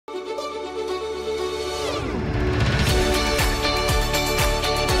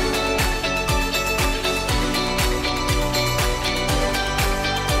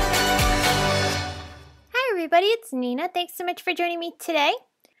it's Nina. Thanks so much for joining me today.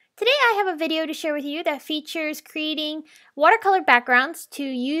 Today I have a video to share with you that features creating watercolor backgrounds to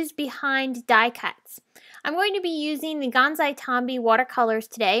use behind die cuts. I'm going to be using the Gansai Tambi watercolors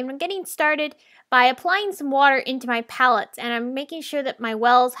today, and I'm getting started by applying some water into my palettes, and I'm making sure that my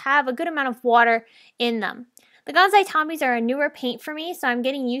wells have a good amount of water in them. The Gansai Tambis are a newer paint for me, so I'm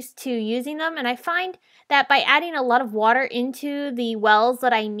getting used to using them, and I find that by adding a lot of water into the wells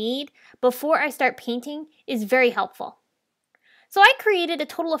that I need before I start painting is very helpful. So I created a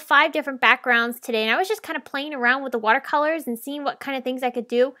total of 5 different backgrounds today, and I was just kind of playing around with the watercolors and seeing what kind of things I could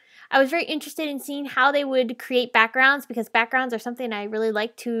do. I was very interested in seeing how they would create backgrounds because backgrounds are something I really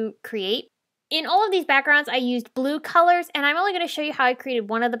like to create. In all of these backgrounds, I used blue colors, and I'm only going to show you how I created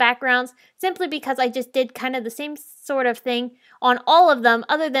one of the backgrounds simply because I just did kind of the same sort of thing on all of them,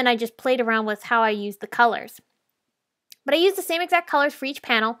 other than I just played around with how I used the colors. But I used the same exact colors for each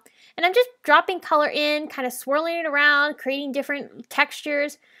panel, and I'm just dropping color in, kind of swirling it around, creating different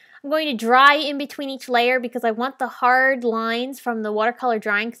textures. I'm going to dry in between each layer because I want the hard lines from the watercolor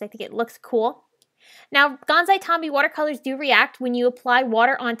drying because I think it looks cool. Now, Gansai Tambi watercolors do react when you apply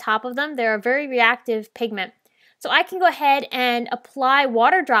water on top of them. They're a very reactive pigment. So I can go ahead and apply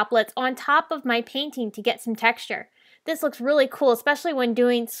water droplets on top of my painting to get some texture. This looks really cool, especially when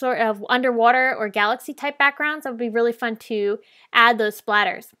doing sort of underwater or galaxy type backgrounds. That would be really fun to add those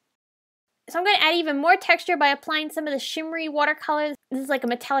splatters. So I'm going to add even more texture by applying some of the shimmery watercolors. This is like a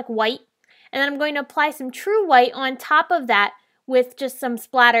metallic white. And then I'm going to apply some true white on top of that with just some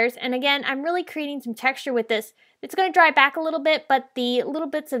splatters. And again, I'm really creating some texture with this. It's going to dry back a little bit, but the little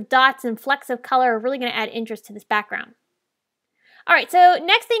bits of dots and flecks of color are really going to add interest to this background. Alright, so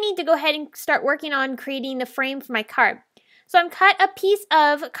next I need to go ahead and start working on creating the frame for my card. So I'm cut a piece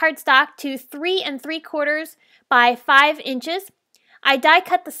of cardstock to 3 3/4 by 5 inches. I die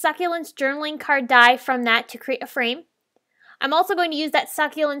cut the Succulents journaling card die from that to create a frame. I'm also going to use that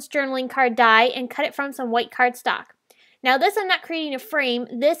Succulents journaling card die and cut it from some white cardstock. Now this I'm not creating a frame,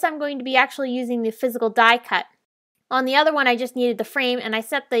 this I'm going to be actually using the physical die cut. On the other one I just needed the frame, and I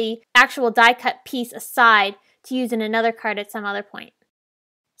set the actual die cut piece aside to use in another card at some other point.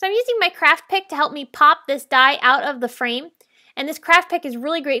 So I'm using my craft pick to help me pop this die out of the frame, and this craft pick is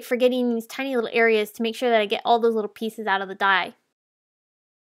really great for getting these tiny little areas to make sure that I get all those little pieces out of the die.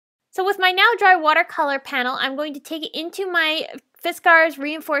 So with my now dry watercolor panel, I'm going to take it into my Fiskars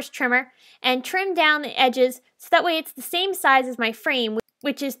reinforced trimmer and trim down the edges so that way it's the same size as my frame,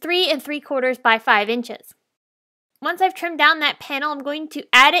 which is 3 3/4 by 5 inches. Once I've trimmed down that panel, I'm going to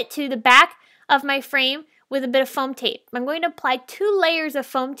add it to the back of my frame with a bit of foam tape. I'm going to apply 2 layers of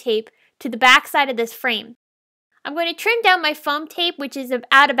foam tape to the back side of this frame. I'm going to trim down my foam tape, which is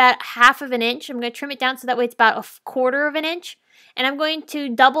at about 1/2 inch. I'm going to trim it down so that way it's about 1/4 inch. And I'm going to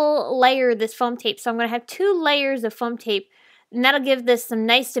double layer this foam tape. So I'm going to have 2 layers of foam tape, and that'll give this some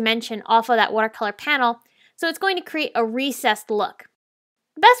nice dimension off of that watercolor panel. So it's going to create a recessed look.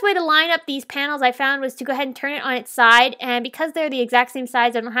 The best way to line up these panels I found was to go ahead and turn it on its side, and because they're the exact same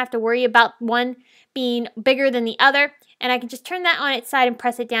size, I don't have to worry about one being bigger than the other, and I can just turn that on its side and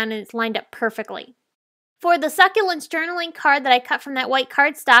press it down, and it's lined up perfectly. For the Succulents journaling card that I cut from that white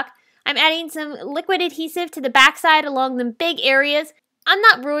cardstock, I'm adding some liquid adhesive to the backside along the big areas. I'm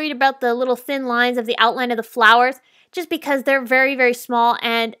not worried about the little thin lines of the outline of the flowers, just because they're very, very small,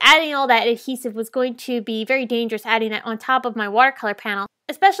 and adding all that adhesive was going to be very dangerous adding that on top of my watercolor panel,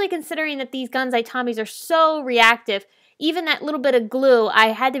 especially considering that these Gansai Tambis are so reactive. Even that little bit of glue, I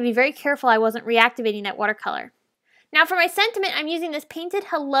had to be very careful I wasn't reactivating that watercolor. Now for my sentiment, I'm using this Painted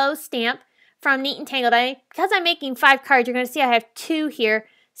Hello stamp from Neat Tangled. Because I'm making 5 cards, you're going to see I have 2 here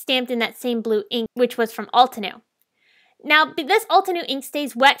stamped in that same blue ink, which was from Altenew. Now, this Altenew ink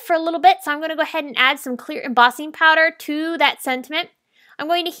stays wet for a little bit, so I'm going to go ahead and add some clear embossing powder to that sentiment. I'm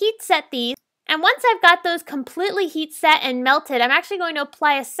going to heat set these, and once I've got those completely heat set and melted, I'm actually going to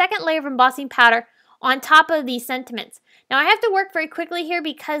apply a second layer of embossing powder on top of these sentiments. Now, I have to work very quickly here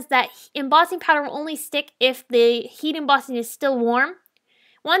because that embossing powder will only stick if the heat embossing is still warm.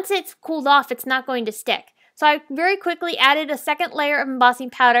 Once it's cooled off, it's not going to stick. So I very quickly added a second layer of embossing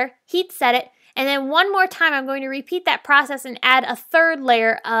powder, heat set it, and then one more time I'm going to repeat that process and add a 3rd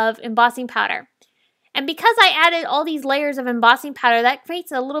layer of embossing powder. And because I added all these layers of embossing powder, that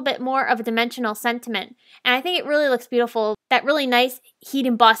creates a little bit more of a dimensional sentiment. And I think it really looks beautiful. That really nice heat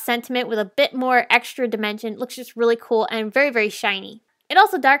embossed sentiment with a bit more extra dimension looks just really cool and very, very shiny. It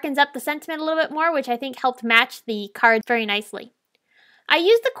also darkens up the sentiment a little bit more, which I think helped match the card very nicely. I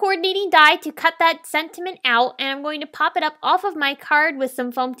used the coordinating die to cut that sentiment out, and I'm going to pop it up off of my card with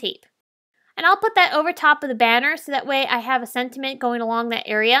some foam tape. And I'll put that over top of the banner so that way I have a sentiment going along that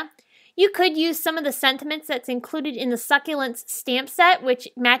area. You could use some of the sentiments that's included in the Succulents stamp set, which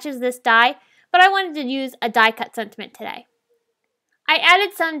matches this die, but I wanted to use a die cut sentiment today. I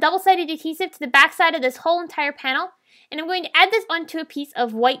added some double-sided adhesive to the back side of this whole entire panel, and I'm going to add this onto a piece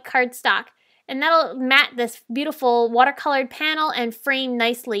of white cardstock, and that'll mat this beautiful watercolored panel and frame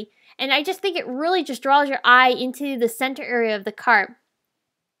nicely. And I just think it really just draws your eye into the center area of the card.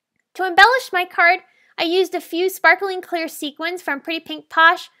 To embellish my card, I used a few sparkling clear sequins from Pretty Pink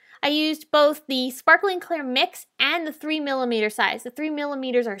Posh. I used both the sparkling clear mix and the 3mm size. The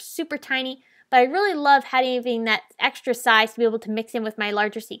 3mm are super tiny, but I really love having that extra size to be able to mix in with my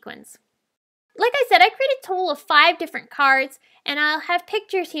larger sequins. Like I said, I created a total of 5 different cards, and I'll have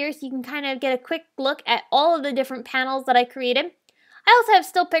pictures here so you can kind of get a quick look at all of the different panels that I created. I also have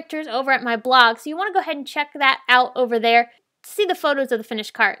still pictures over at my blog, so you want to go ahead and check that out over there to see the photos of the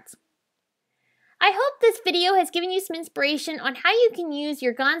finished cards. I hope this video has given you some inspiration on how you can use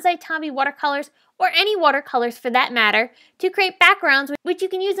your Gansai Tambi watercolors, or any watercolors for that matter, to create backgrounds which you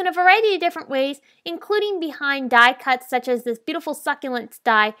can use in a variety of different ways, including behind die cuts such as this beautiful Succulents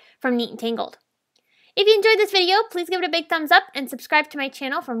die from Neat Tangled. If you enjoyed this video, please give it a big thumbs up and subscribe to my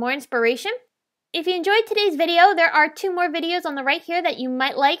channel for more inspiration. If you enjoyed today's video, there are 2 more videos on the right here that you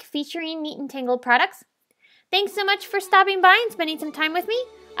might like featuring Neat Tangled products. Thanks so much for stopping by and spending some time with me.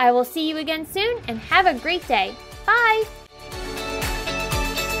 I will see you again soon, and have a great day. Bye!